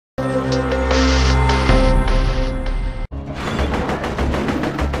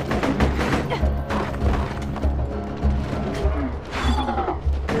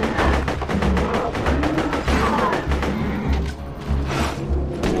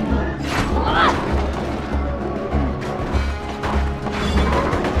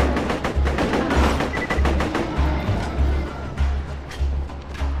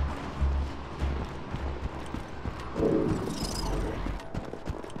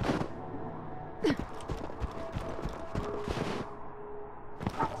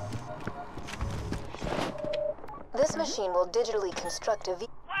This machine will digitally construct a Whoa!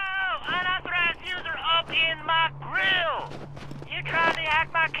 Unauthorized user up in my grill! You trying to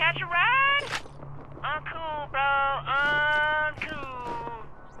hack my catch a ride? Uncool, bro. Uncool.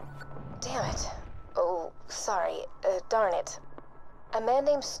 Damn it. Oh, sorry. Darn it. A man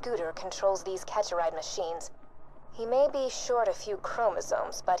named Scooter controls these catch-a-ride machines. He may be short a few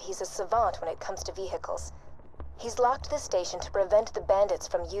chromosomes, but he's a savant when it comes to vehicles. He's locked this station to prevent the bandits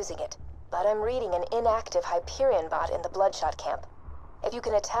from using it, but I'm reading an inactive Hyperion bot in the Bloodshot camp. If you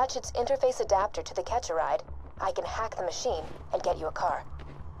can attach its interface adapter to the catch-a-ride, I can hack the machine and get you a car.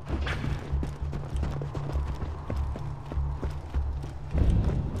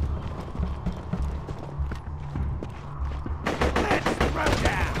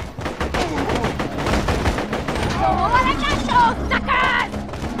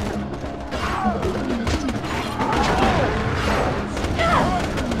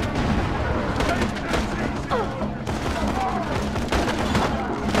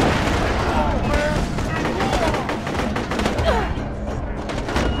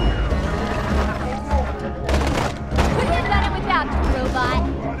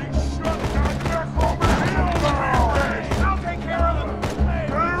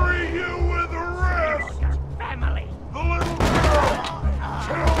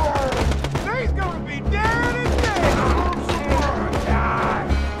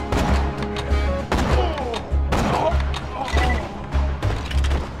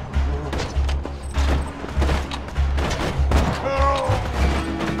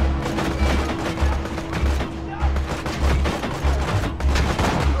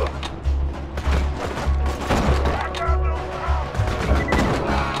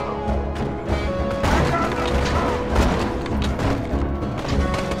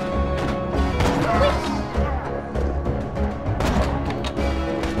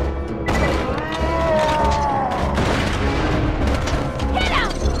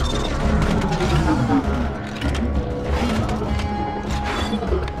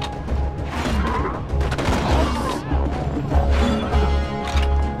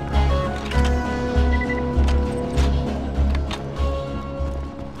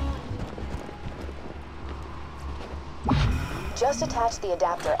 Just attach the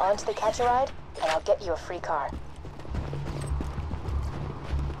adapter onto the catch-a-ride, and I'll get you a free car.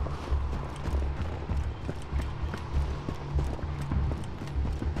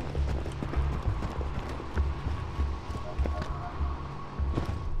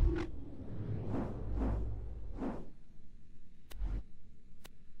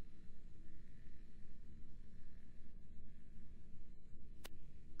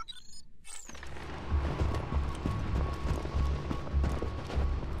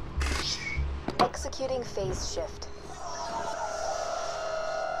 Executing phase shift.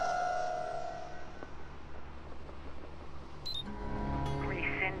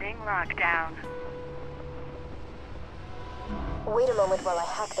 Rescinding lockdown. Wait a moment while I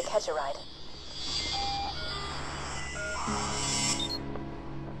hack the catch-a-ride.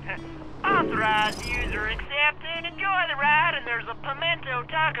 Authorized user accepted. Enjoy the ride, and there's a pimento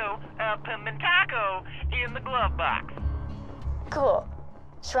taco in the glove box. Cool.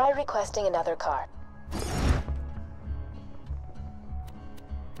 Try requesting another car.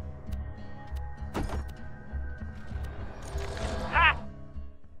 Ha!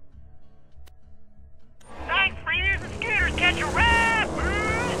 Thanks for using Scooter's catch a ride,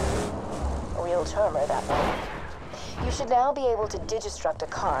 Real charmer, that one. You should now be able to digistruct a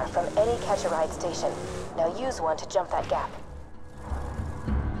car from any catch-a-ride station. Now use one to jump that gap.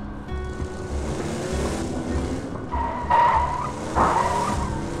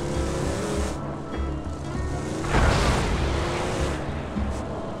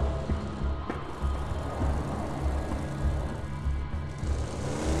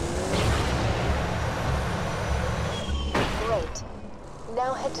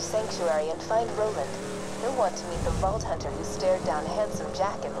 Now head to Sanctuary and find Roland. He'll want to meet the Vault Hunter who stared down Handsome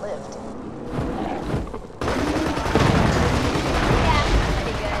Jack and lived. Yeah,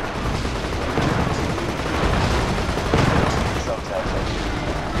 pretty good. Sometimes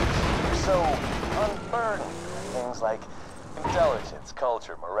you're so unburdened. Things like intelligence,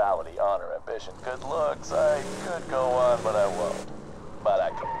 culture, morality, honor, ambition, good looks. I could go on, but I won't. But I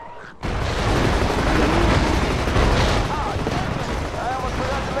can. I almost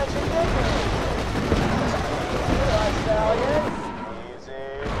forgot to mention dignity. Right, Stallion. Easy.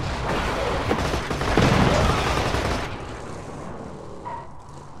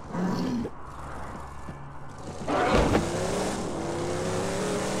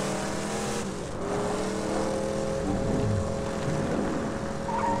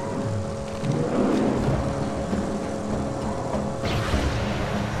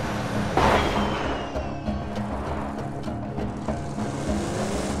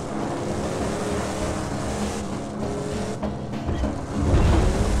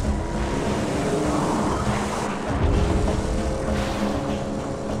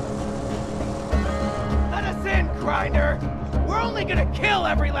 only gonna kill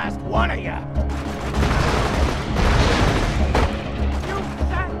every last one of you! You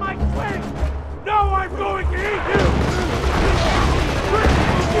sat my twin! Now I'm going to eat you!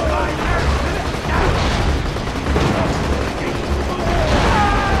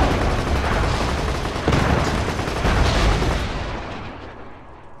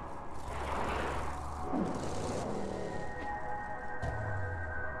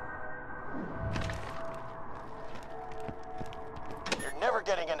 You're never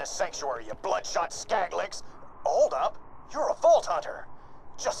getting into Sanctuary, you bloodshot skaglicks! Hold up! You're a Vault Hunter!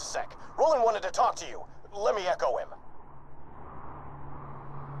 Just a sec. Roland wanted to talk to you. Let me echo him.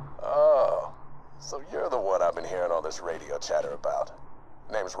 Oh, so you're the one I've been hearing all this radio chatter about.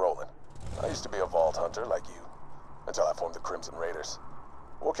 Name's Roland. I used to be a Vault Hunter like you, until I formed the Crimson Raiders.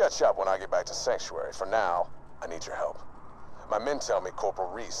 We'll catch up when I get back to Sanctuary. For now, I need your help. My men tell me Corporal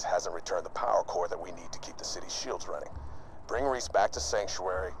Reese hasn't returned the power core that we need to keep the city's shields running. Bring Reese back to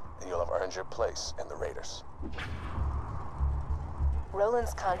Sanctuary, and you'll have earned your place in the Raiders.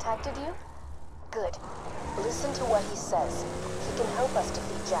 Roland's contacted you? Good. Listen to what he says. He can help us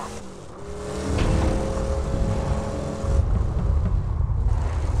defeat Jack.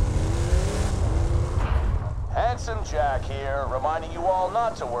 Handsome Jack here, reminding you all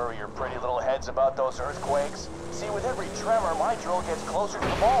not to worry your pretty little heads about those earthquakes. See, with every tremor, my drill gets closer to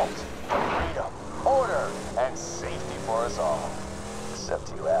the vault. Freedom, order, and safety for us all. Except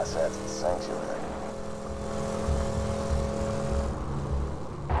you asshats in Sanctuary.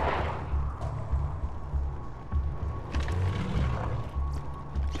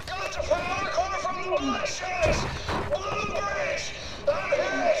 Got the power core from the bloodshed! Blue Bridge! I'm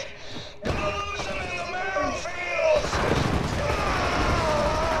hit! Gonna lose them in the marrow fields!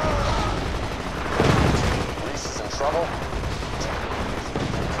 Reese is in trouble?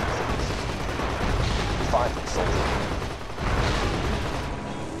 Find him, soldier.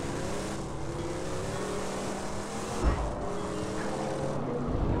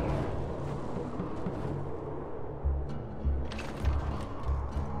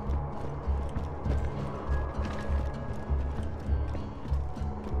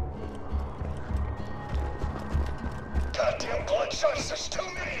 Goddamn bloodshots, there's too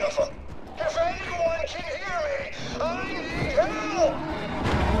many of them! If anyone can hear me, I need help!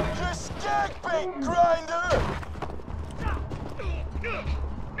 You're skag bait, Grinder!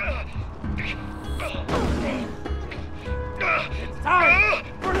 It's time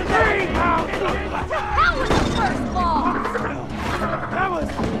for the green house! That was the first ball! That was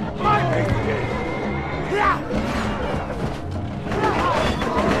my big game!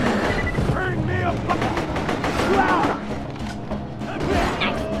 Earn me a bucket!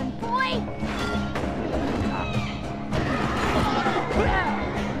 Excellent, boy!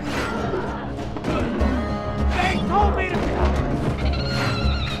 They told me to...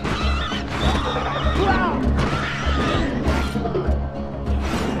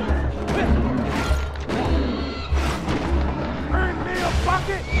 Earn me a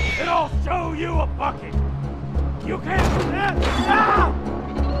bucket, and I'll show you a bucket! You can't do that! Ah!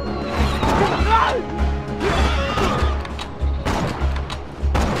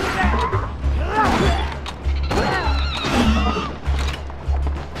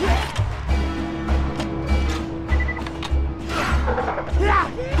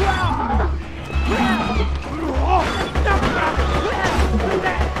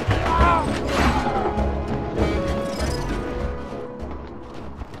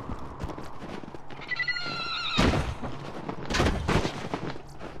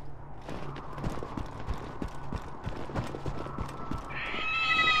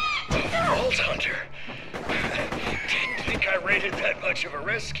 Vault Hunter. Didn't think I rated that much of a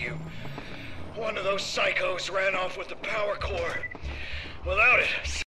rescue. One of those psychos ran off with the power core. Without it,